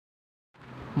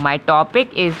My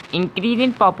topic is increase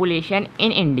in population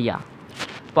in India.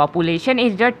 Population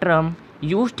is the term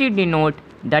used to denote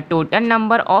the total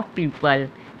number of people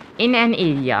in an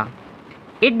area.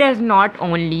 It does not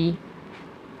only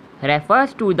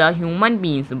refers to the human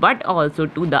beings but also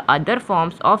to the other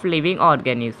forms of living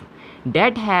organisms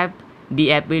that have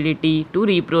the ability to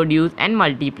reproduce and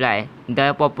multiply.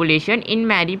 The population in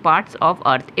many parts of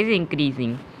earth is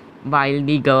increasing while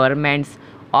the governments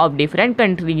of different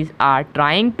countries are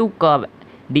trying to curb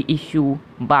the issue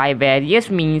by various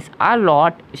means. A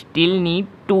lot still need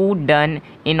to done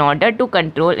in order to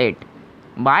control it.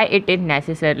 Why it is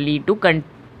necessary to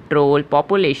control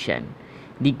population?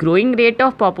 The growing rate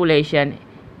of population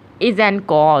is an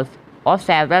cause of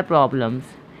several problems.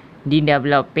 The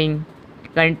developing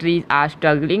countries are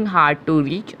struggling hard to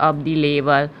reach up the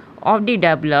level of the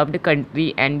developed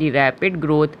country, and the rapid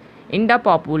growth in the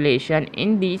population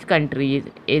in these countries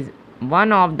is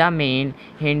one of the main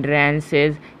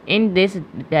hindrances in this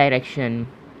direction.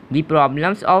 The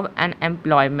problems of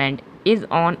unemployment is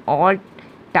on all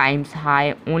times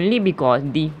high only because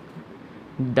the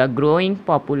growing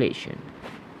population.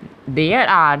 There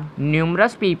are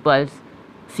numerous people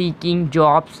seeking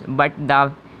jobs, but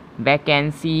the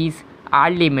vacancies are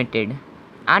limited.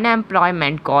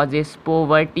 Unemployment causes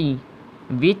poverty,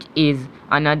 which is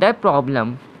another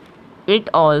problem. It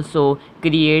also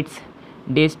creates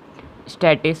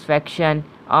dissatisfaction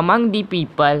among the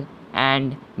people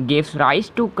and gives rise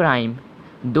to crime.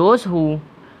 Those who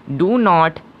do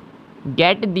not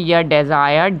get their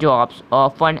desired jobs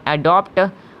often adopt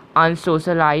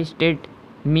unsocialized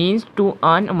means to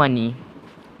earn money.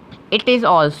 It is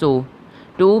also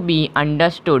to be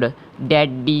understood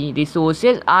that the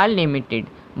resources are limited,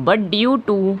 but due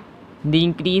to the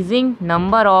increasing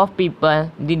number of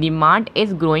people, the demand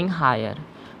is growing higher.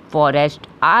 Forests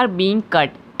are being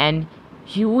cut, and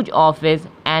huge office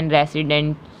and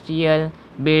residential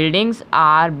buildings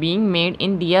are being made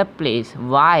in their place.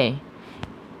 Why?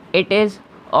 It is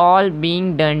all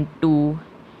being done to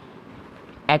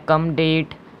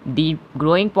accommodate the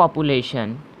growing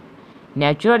population.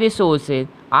 Natural resources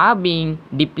are being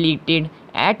depleted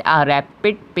at a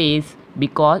rapid pace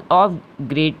because of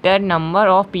greater number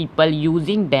of people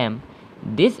using them.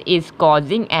 This is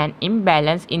causing an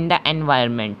imbalance in the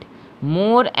environment.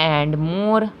 More and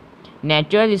more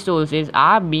natural resources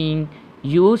are being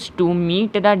used to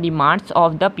meet the demands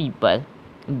of the people.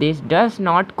 This does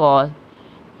not cause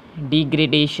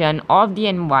degradation of the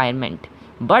environment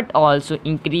but also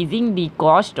increasing the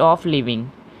cost of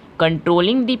living.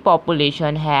 Controlling the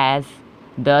population has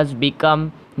thus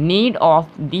become need of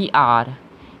the hour.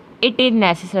 It is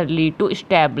necessary to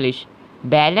establish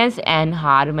balance and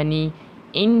harmony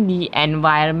in the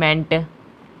environment.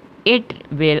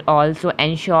 It will also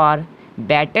ensure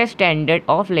better standard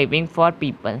of living for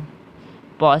people.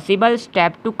 Possible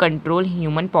steps to control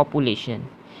human population.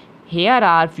 Here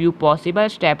are few possible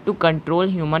steps to control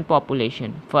human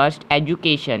population. First,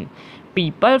 education.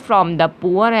 People from the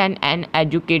poor and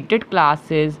uneducated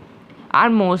classes are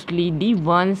mostly the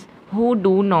ones who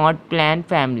do not plan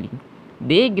family.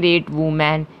 They greet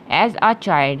women as a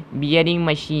child bearing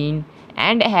machine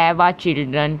and have a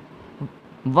children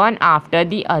one after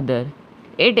the other.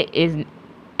 It is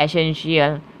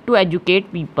essential to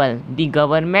educate people. The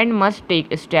government must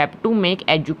take steps to make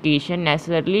education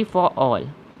necessary for all.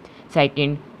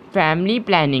 Second, family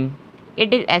planning.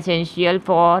 It is essential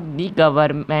for the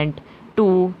government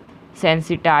to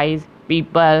sensitize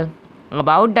people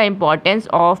about the importance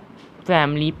of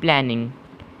family planning.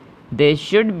 This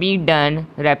should be done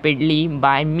rapidly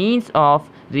by means of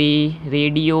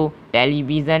radio,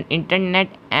 television, internet,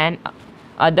 and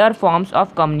other forms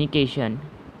of communication.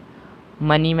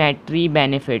 Monetary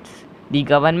benefits. The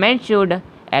government should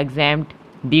exempt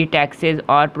the taxes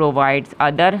or provides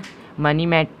other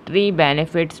monetary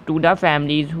benefits to the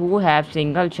families who have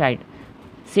single child.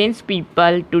 Since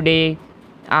people today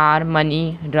are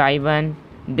money driven,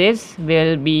 this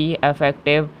will be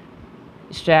effective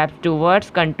steps towards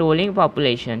controlling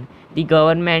population. The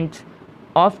governments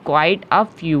of quite a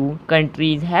few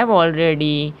countries have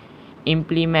already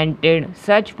implemented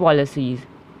such policies.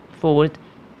 Fourth,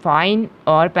 fine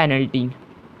or penalty.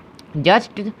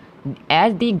 Just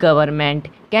as the government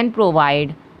can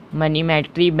provide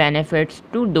monetary benefits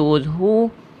to those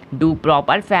who do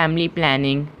proper family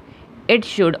planning, it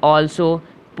should also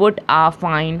put a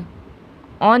fine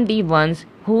on the ones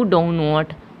who do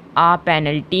not. A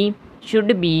penalty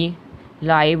should be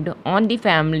levied on the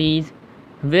families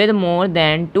with more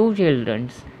than two children.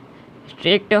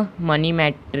 Strict money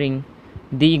monitoring.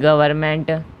 The government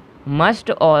must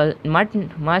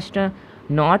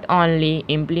not only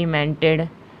implemented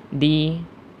the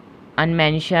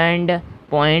unmentioned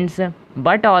points,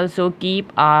 but also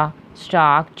keep a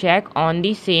stark check on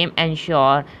the same,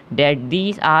 ensure that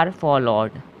these are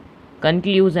followed.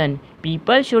 Conclusion: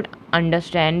 people should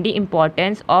understand the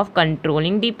importance of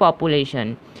controlling the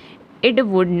population. It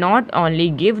would not only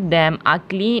give them a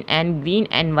clean and green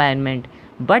environment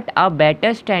but a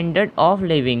better standard of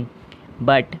living,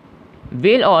 but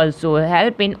will also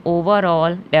help in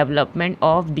overall development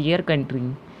of their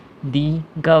country. The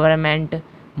government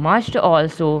must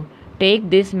also take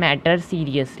this matter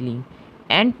seriously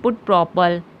and put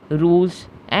proper rules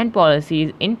and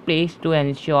policies in place to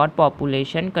ensure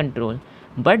population control.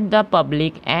 But the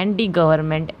public and the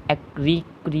government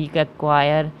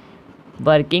require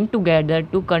working together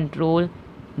to control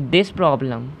this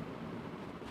problem.